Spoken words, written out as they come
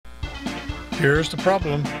Here's the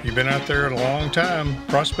problem. You've been out there a long time,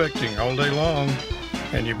 prospecting all day long,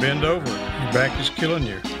 and you bend over. Your back is killing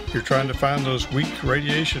you. You're trying to find those weak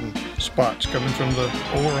radiation spots coming from the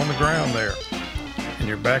ore on the ground there. And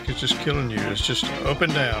your back is just killing you. It's just up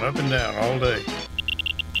and down all day.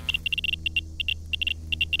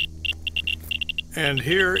 And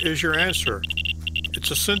here is your answer.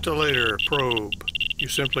 It's a scintillator probe. You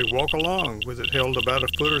simply walk along with it held about a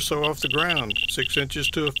foot or so off the ground, 6 inches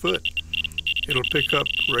to a foot. It'll pick up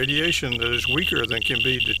radiation that is weaker than can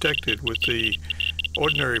be detected with the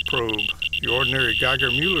ordinary probe, the ordinary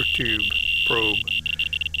Geiger-Muller tube probe.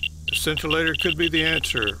 The scintillator could be the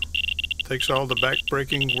answer. Takes all the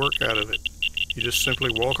back-breaking work out of it. You just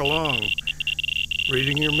simply walk along,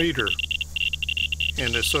 reading your meter.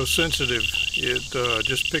 And it's so sensitive, it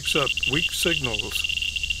just picks up weak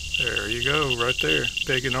signals. There you go, right there,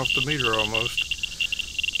 pegging off the meter almost.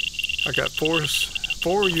 I got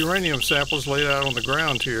four uranium samples laid out on the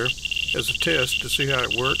ground here as a test to see how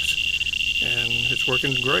it works, and it's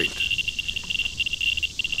working great.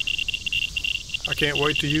 I can't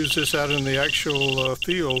wait to use this out in the actual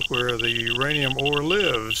field where the uranium ore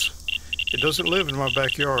lives. It doesn't live in my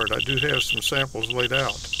backyard. I do have some samples laid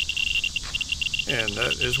out, and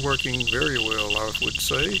that is working very well, I would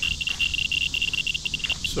say.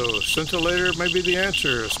 So scintillator may be the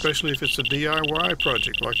answer, especially if it's a DIY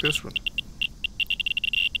project like this one.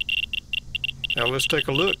 Now let's take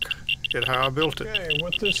a look at how I built it. Okay,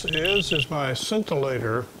 what this is my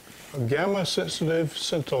scintillator, a gamma sensitive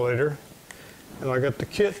scintillator. And I got the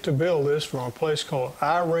kit to build this from a place called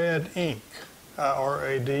IRAD Inc.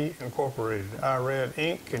 I-R-A-D Incorporated. IRAD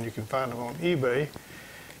Inc. And you can find them on eBay.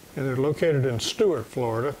 And they're located in Stuart,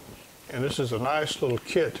 Florida. And this is a nice little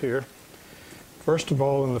kit here. First of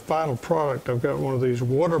all, in the final product, I've got one of these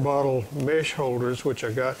water bottle mesh holders, which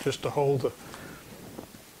I got just to hold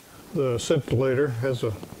the scintillator. It has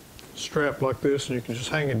a strap like this, and you can just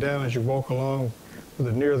hang it down as you walk along with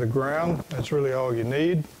it near the ground. That's really all you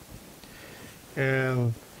need.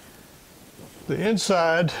 And the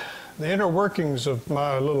inside, the inner workings of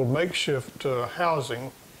my little makeshift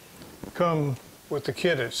housing come with the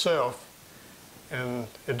kit itself. And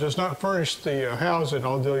it does not furnish the housing,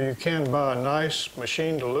 although you can buy a nice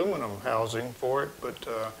machined aluminum housing for it, but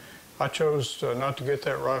I chose not to get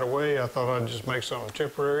that right away. I thought I'd just make something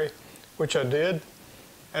temporary, which I did.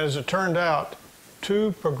 And as it turned out,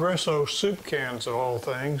 2 Progresso soup cans of all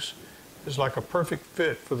things is like a perfect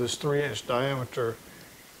fit for this 3-inch diameter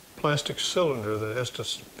plastic cylinder that has to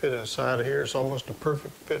fit inside of here. It's almost a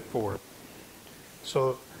perfect fit for it.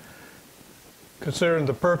 So considering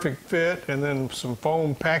the perfect fit and then some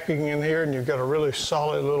foam packing in here, and you've got a really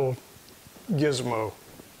solid little gizmo.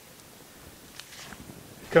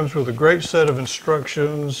 It comes with a great set of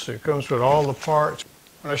instructions. It comes with all the parts.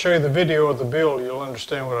 When I show you the video of the build, you'll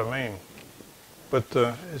understand what I mean. But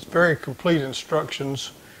it's very complete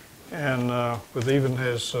instructions, and it even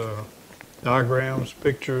has diagrams,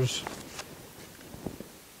 pictures.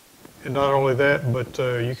 And not only that, but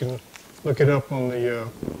you can look it up on the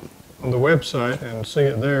website and see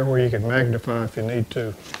it there, where you can magnify if you need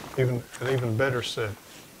to, an even better set.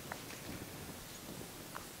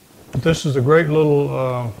 But this is a great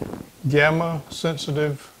little gamma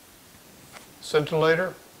sensitive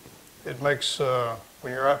scintillator. It makes,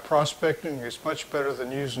 when you're out prospecting, it's much better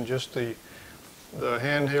than using just the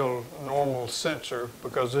handheld normal sensor,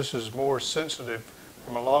 because this is more sensitive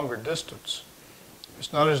from a longer distance.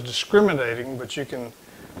 It's not as discriminating, but you can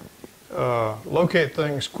locate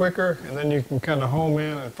things quicker, and then you can kind of home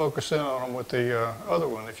in and focus in on them with the other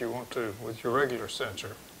one if you want to, with your regular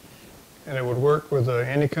sensor. And it would work with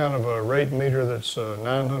any kind of a rate meter that's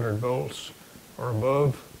 900 volts or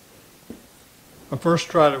above. I first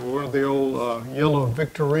tried it with one of the old yellow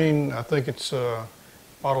Victorine, I think it's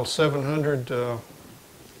model 700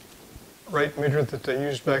 rate meter that they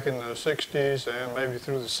used back in the 60s and maybe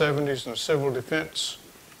through the 70s in civil defense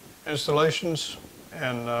installations.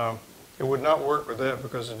 And it would not work with that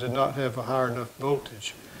because it did not have a high enough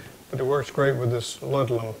voltage. But it works great with this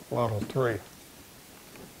Ludlam Model 3.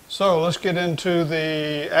 So let's get into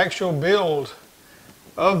the actual build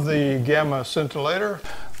of the gamma scintillator.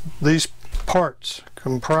 These parts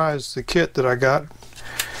comprise the kit that I got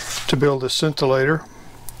to build the scintillator.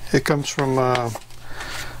 It comes from a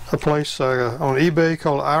place on eBay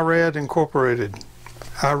called IRAD Incorporated.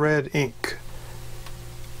 IRAD Inc.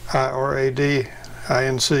 I-R-A-D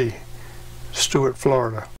INC, Stuart,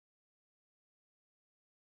 Florida.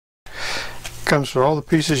 Comes with all the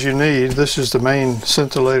pieces you need. This is the main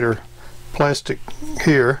scintillator plastic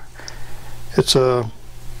here. It's a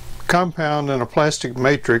compound in a plastic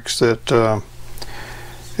matrix that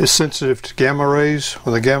is sensitive to gamma rays.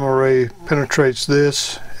 When the gamma ray penetrates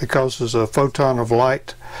this, it causes a photon of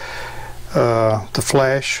light to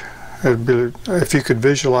flash. It'd be, if you could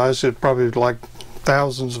visualize it, probably like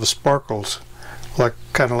thousands of sparkles, like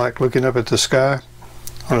kind of like looking up at the sky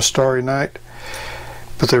on a starry night,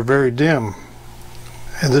 but they're very dim.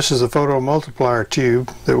 And this is a photomultiplier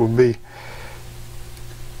tube that will be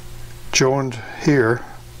joined here,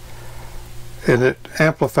 and it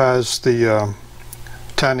amplifies the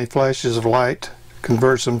tiny flashes of light,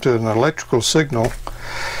 converts them to an electrical signal,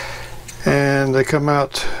 and they come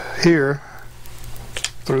out here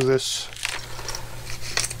through this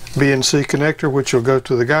BNC connector, which will go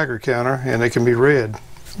to the Geiger counter, and it can be read,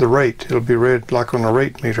 the rate. It'll be read like on a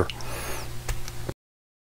rate meter.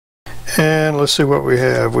 And let's see what we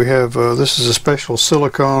have. We have this is a special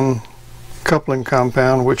silicone coupling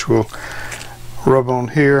compound which we'll rub on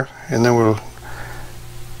here, and then we'll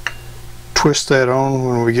twist that on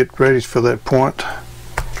when we get ready for that point,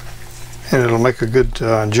 and it'll make a good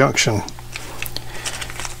junction.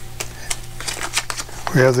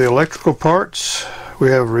 We have the electrical parts. We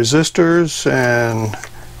have resistors and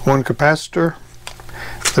one capacitor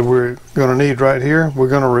that we're going to need right here. We're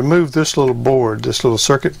going to remove this little board, this little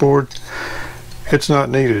circuit board. It's not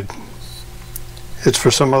needed. It's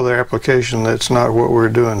for some other application. That's not what we're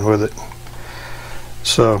doing with it.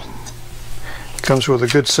 So it comes with a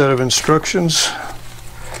good set of instructions,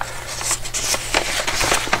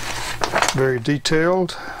 very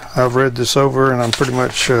detailed. I've read this over and I'm pretty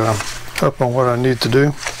much up on what I need to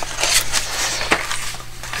do.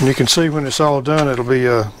 And you can see when it's all done, it'll be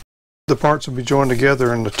the parts will be joined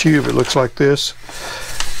together in the tube. It looks like this.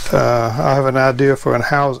 I have an idea for a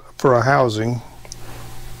housing,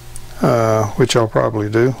 which I'll probably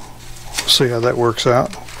do. We'll see how that works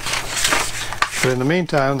out. But in the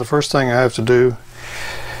meantime, the first thing I have to do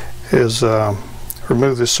is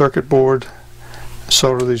remove this circuit board,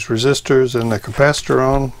 solder these resistors and the capacitor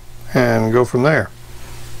on, and go from there.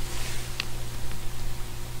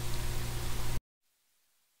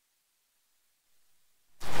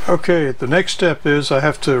 Okay, the next step is I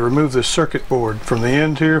have to remove this circuit board from the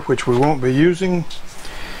end here, which we won't be using.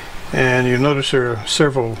 And you notice there are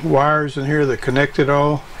several wires in here that connect it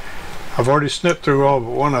all. I've already snipped through all but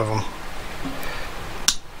one of them.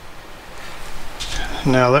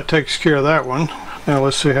 Now that takes care of that one. Now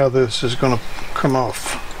let's see how this is going to come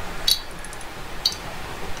off.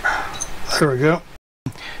 There we go.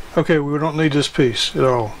 Okay, we don't need this piece at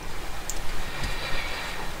all.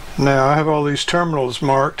 Now I have all these terminals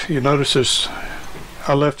marked. You notice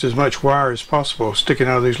I left as much wire as possible sticking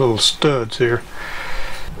out of these little studs here.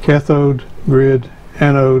 Cathode, grid,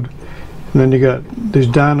 anode, and then you got these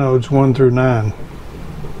diodes 1 through 9.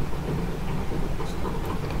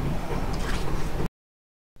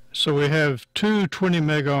 So we have two 20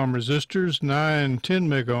 megohm resistors, 9 10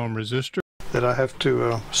 megohm resistors that I have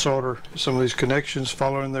to solder some of these connections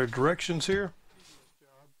following their directions here.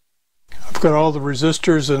 I've got all the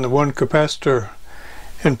resistors and the one capacitor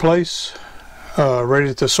in place,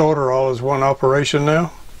 ready to solder all as one operation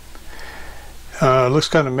now. It looks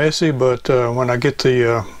kind of messy, but when I get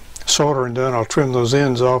the soldering done, I'll trim those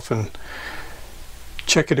ends off and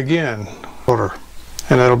check it again.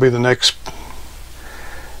 And that'll be the next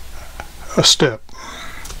step.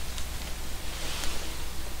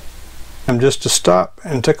 I'm just to stop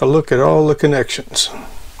and take a look at all the connections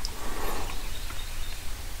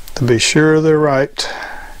to be sure they're right.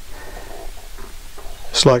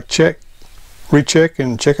 It's like check, recheck,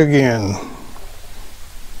 and check again.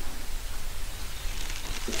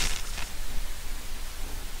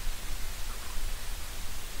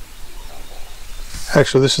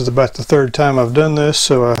 Actually, this is about the third time I've done this,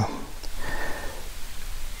 so I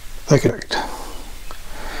think it.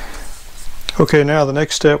 Okay, now the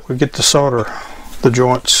next step, we get to solder the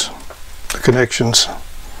joints, the connections.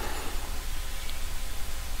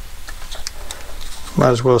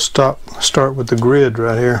 Might as well start with the grid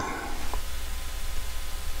right here.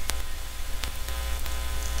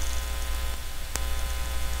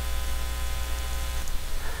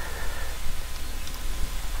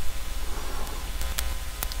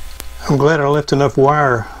 I'm glad I left enough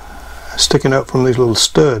wire sticking up from these little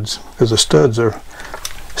studs, because the studs are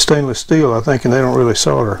stainless steel, I think, and they don't really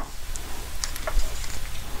solder.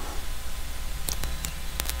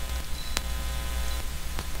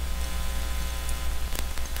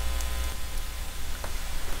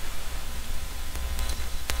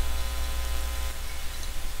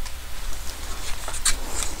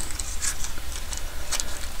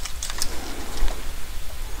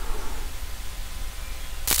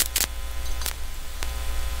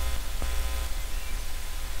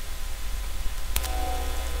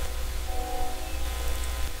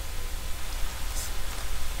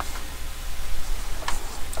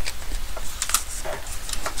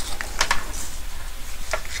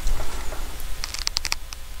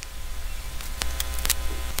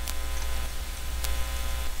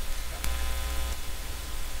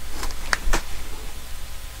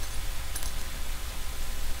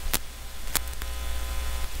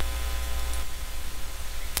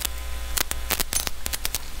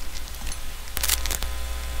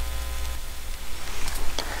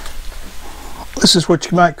 This is what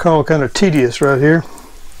you might call kind of tedious right here.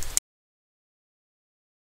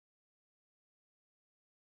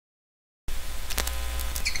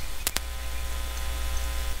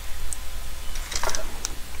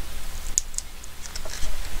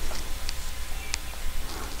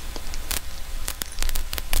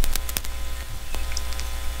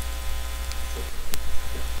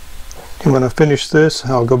 And when I finish this,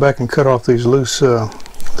 I'll go back and cut off these loose, the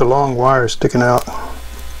long wires sticking out.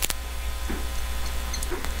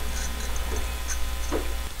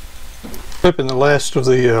 Clipping the last of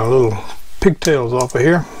the little pigtails off of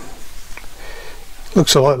here.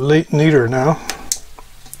 Looks a lot neater now.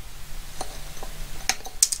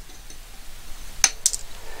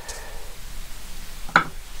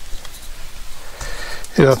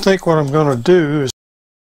 And I think what I'm going to do is,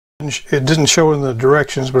 it didn't show in the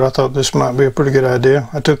directions, but I thought this might be a pretty good idea.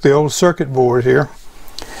 I took the old circuit board here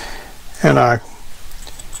and I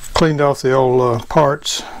cleaned off the old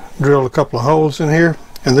parts, drilled a couple of holes in here,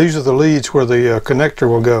 and these are the leads where the connector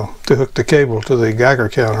will go to hook the cable to the Geiger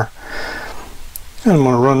counter. And I'm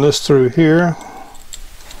going to run this through here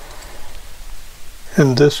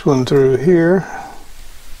and this one through here.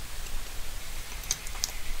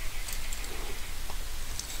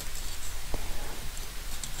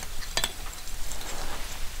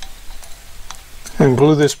 And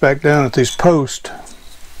glue this back down at these posts,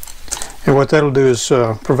 and what that'll do is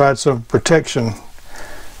provide some protection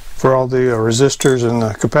for all the resistors and the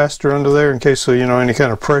capacitor under there in case of, you know, any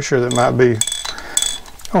kind of pressure that might be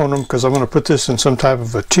on them, because I'm going to put this in some type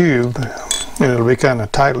of a tube and it'll be kind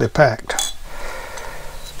of tightly packed.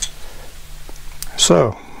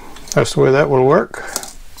 So that's the way that will work.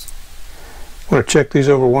 I'm going to check these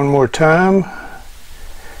over one more time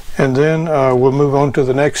and then we'll move on to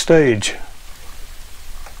the next stage.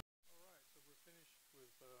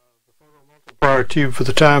 Multiplier tube for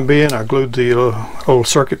the time being. I glued the old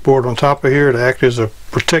circuit board on top of here to act as a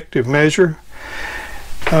protective measure.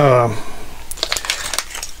 The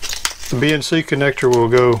BNC connector will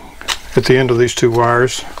go at the end of these two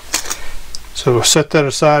wires. So we'll set that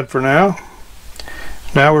aside for now.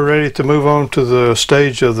 Now we're ready to move on to the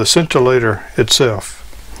stage of the scintillator itself.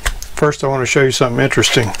 First I want to show you something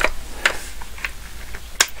interesting.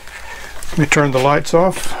 Let me turn the lights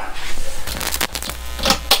off.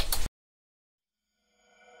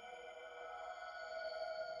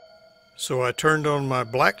 So I turned on my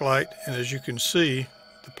black light, and as you can see,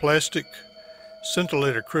 the plastic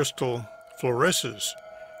scintillator crystal fluoresces.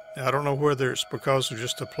 Now, I don't know whether it's because of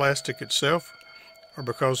just the plastic itself or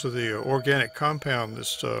because of the organic compound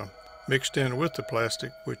that's mixed in with the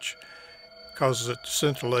plastic, which causes it to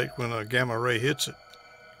scintillate when a gamma ray hits it.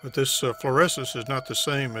 But this fluorescence is not the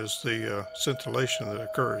same as the scintillation that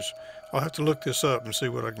occurs. I'll have to look this up and see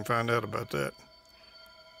what I can find out about that.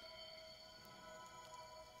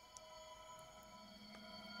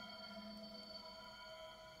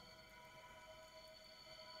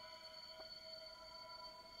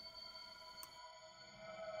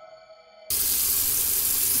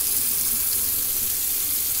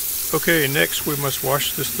 Okay, next we must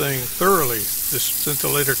wash this thing thoroughly, this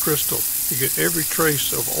scintillator crystal, to get every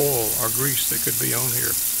trace of oil or grease that could be on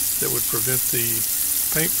here that would prevent the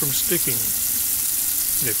paint from sticking.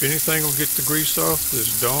 And if anything will get the grease off,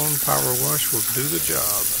 this Dawn Power Wash will do the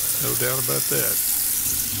job. No doubt about that.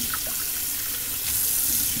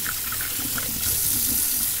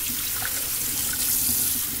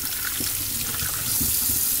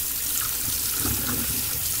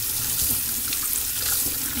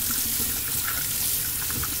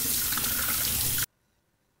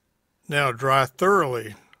 Now dry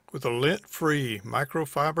thoroughly with a lint-free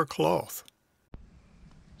microfiber cloth.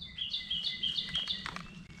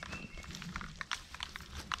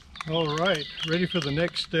 All right, ready for the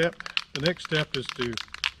next step. The next step is to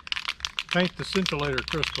paint the scintillator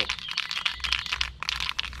crystal.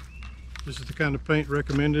 This is the kind of paint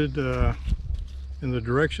recommended in the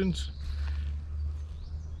directions.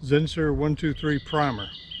 Zinsser 123 primer.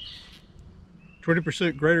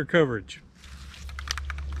 20% greater coverage.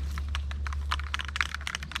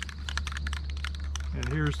 And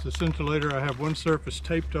here's the scintillator. I have one surface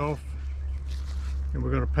taped off, and we're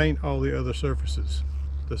going to paint all the other surfaces.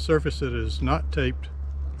 The surface that is not taped,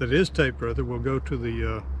 that is taped rather, will go to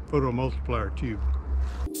the photo multiplier tube.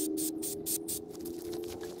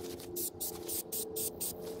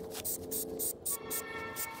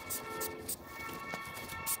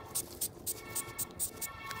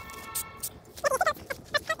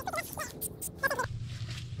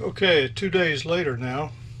 Okay, 2 days later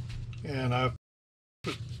now, and I've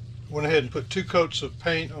went ahead and put 2 coats of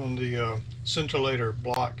paint on the scintillator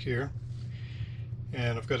block here.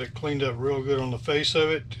 And I've got it cleaned up real good on the face of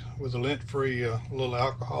it with a lint-free, little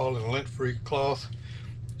alcohol and a lint-free cloth.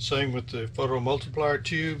 Same with the photo multiplier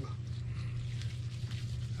tube.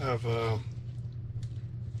 I've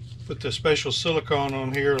put the special silicone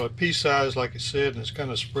on here, like pea size like it said, and it's kind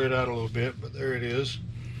of spread out a little bit, but there it is.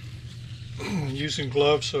 Using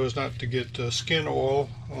gloves so as not to get skin oil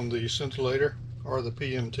on the scintillator or the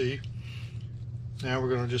PMT. Now we're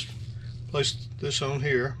going to just place this on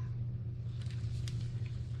here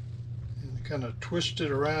and kind of twist it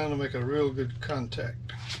around to make a real good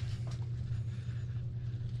contact.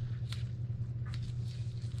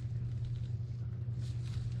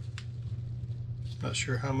 Not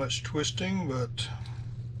sure how much twisting, but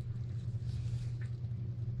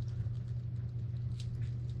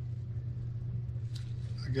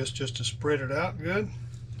I guess just to spread it out good.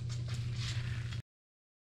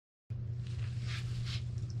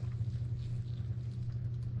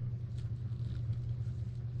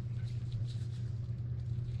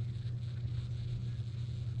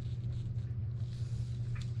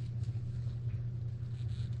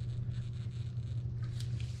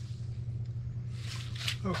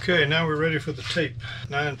 Okay, now we're ready for the tape.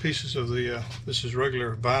 9 pieces of the, this is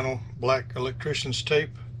regular vinyl black electrician's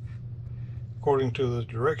tape, according to the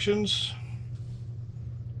directions.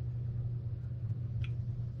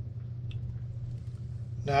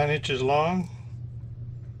 Nine inches long.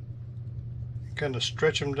 Kind of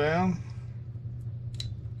stretch them down.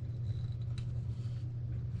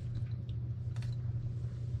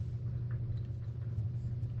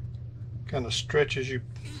 Kind of stretch as you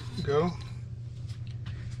go.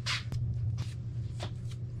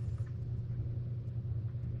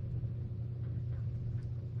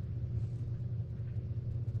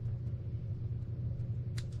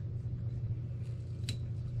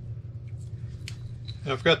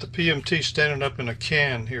 And I've got the PMT standing up in a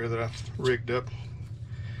can here that I've rigged up.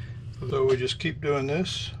 So we just keep doing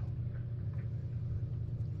this.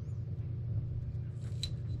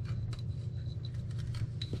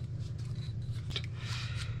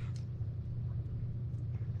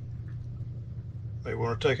 May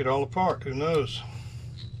want to take it all apart, who knows?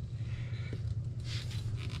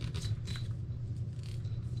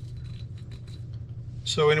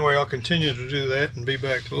 So anyway, I'll continue to do that and be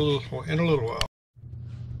back in a little while.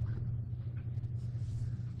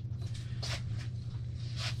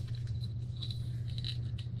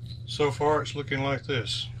 So far it's looking like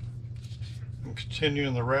this. I'm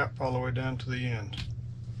continuing the wrap all the way down to the end.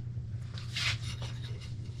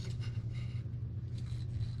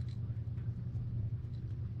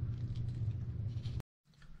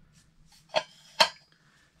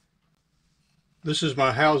 This is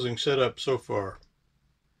my housing setup so far.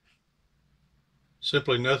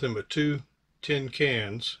 Simply nothing but 2 tin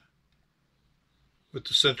cans with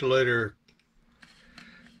the scintillator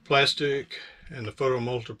plastic and the photo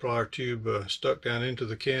multiplier tube stuck down into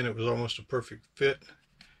the can. It was almost a perfect fit.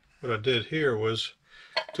 What I did here was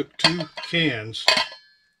took 2 cans.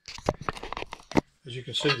 As you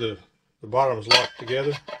can see, the bottom is locked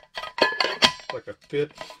together like a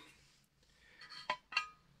fit.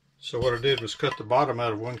 So what I did was cut the bottom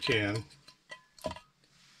out of one can,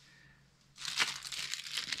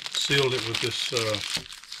 sealed it with this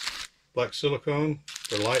black silicone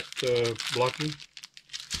for light blocking.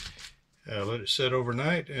 Let it set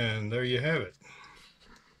overnight, and there you have it.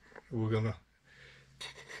 We're gonna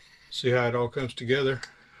see how it all comes together.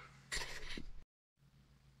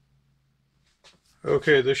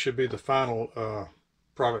 Okay, this should be the final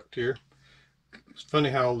product here. It's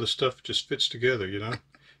funny how all this stuff just fits together, you know.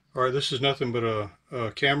 Alright, this is nothing but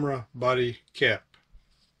a camera body cap,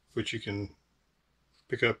 which you can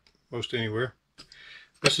pick up most anywhere.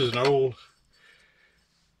 This is an old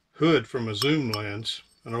hood from a zoom lens,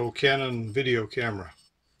 an old Canon video camera.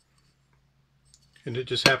 And it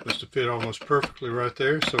just happens to fit almost perfectly right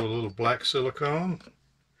there. So a little black silicone,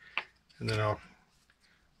 and then I'll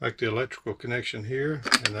make the electrical connection here,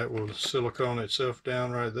 and that will silicone itself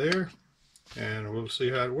down right there, and we'll see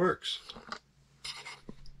how it works.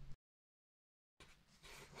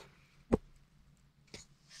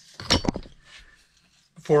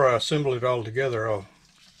 Before I assemble it all together,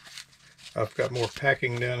 I've got more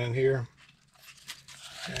packing down in here,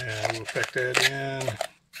 and we'll pack that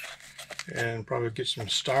in and probably get some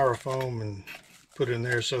styrofoam and put in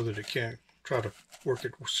there so that it can't try to work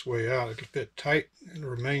its way out. It'll fit tight and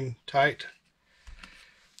remain tight.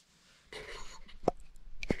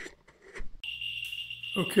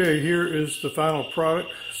 Okay, here is the final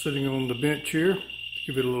product sitting on the bench here.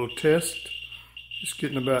 Give it a little test. It's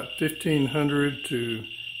getting about 1500 to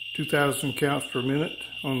 2000 counts per minute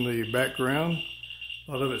on the background.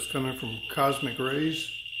 A lot of it's coming from cosmic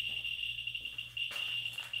rays.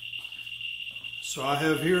 So I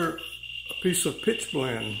have here a piece of pitch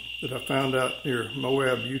blende that I found out near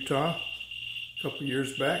Moab, Utah a couple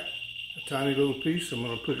years back. A tiny little piece. I'm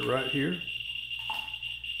going to put it right here.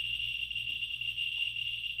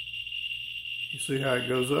 You see how it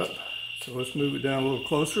goes up? So let's move it down a little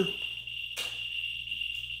closer.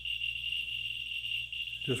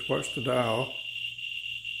 Just watch the dial.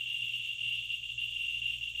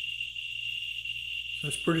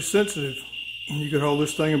 That's pretty sensitive. You could hold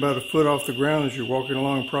this thing about a foot off the ground as you're walking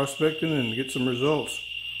along prospecting and get some results.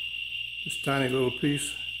 This tiny little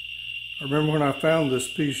piece. I remember when I found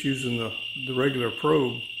this piece using the regular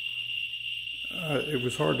probe, it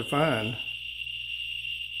was hard to find.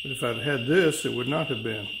 But if I'd had this, it would not have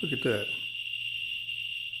been. Look at that.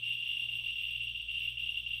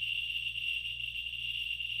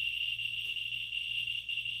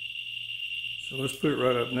 So let's put it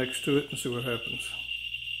right up next to it and see what happens.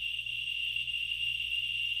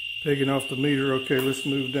 Pegging off the meter. Okay, let's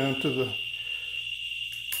move down to the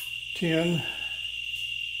 10.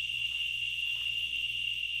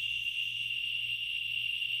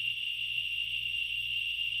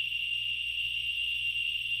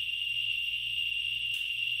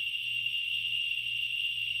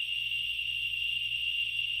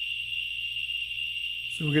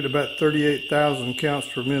 So we get about 38,000 counts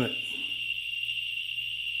per minute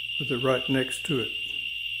with it right next to it.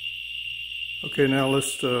 Okay, now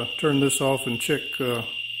let's turn this off and check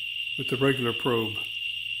with the regular probe.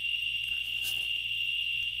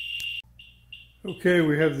 Okay,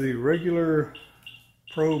 we have the regular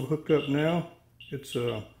probe hooked up now. It's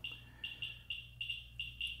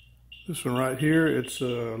this one right here. It's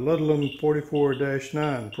a Ludlum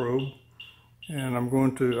 44-9 probe, and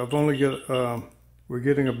we're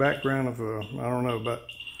getting a background of I don't know, about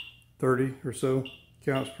 30 or so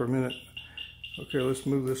counts per minute. Okay, let's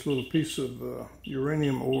move this little piece of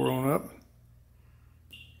uranium ore on up.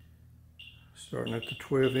 Starting at the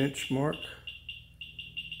 12-inch mark.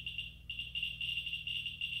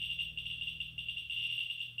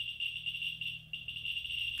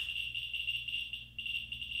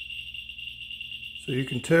 So you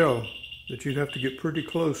can tell that you'd have to get pretty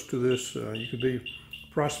close to this. You could be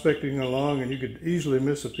prospecting along and you could easily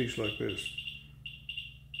miss a piece like this.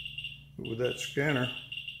 But with that scanner,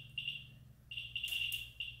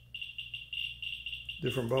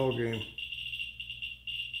 different ball game.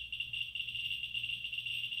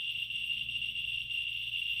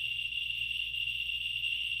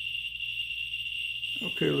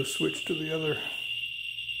 Okay, let's switch to the other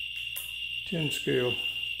 10 scale.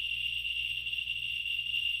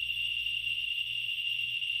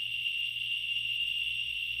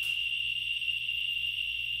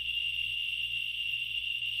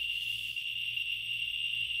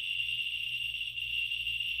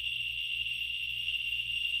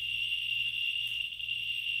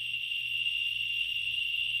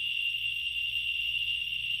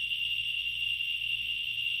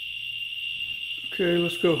 Okay,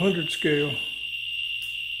 let's go 100 scale.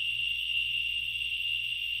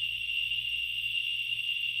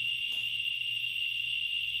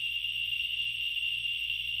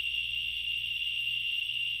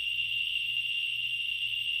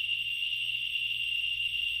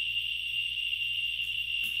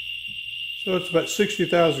 So it's about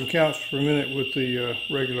 60,000 counts per minute with the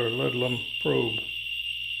regular Ludlum probe.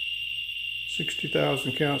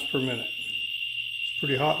 60,000 counts per minute. It's a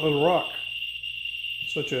pretty hot little rock.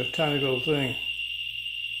 Such a tiny little thing.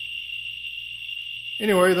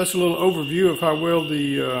 Anyway, that's a little overview of how well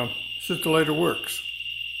the scintillator works.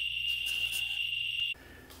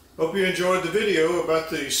 Hope you enjoyed the video about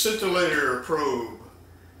the scintillator probe.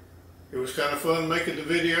 It was kind of fun making the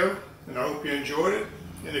video, and I hope you enjoyed it.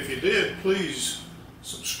 And if you did, please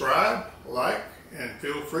subscribe, like, and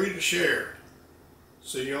feel free to share.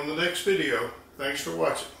 See you on the next video. Thanks for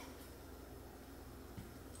watching.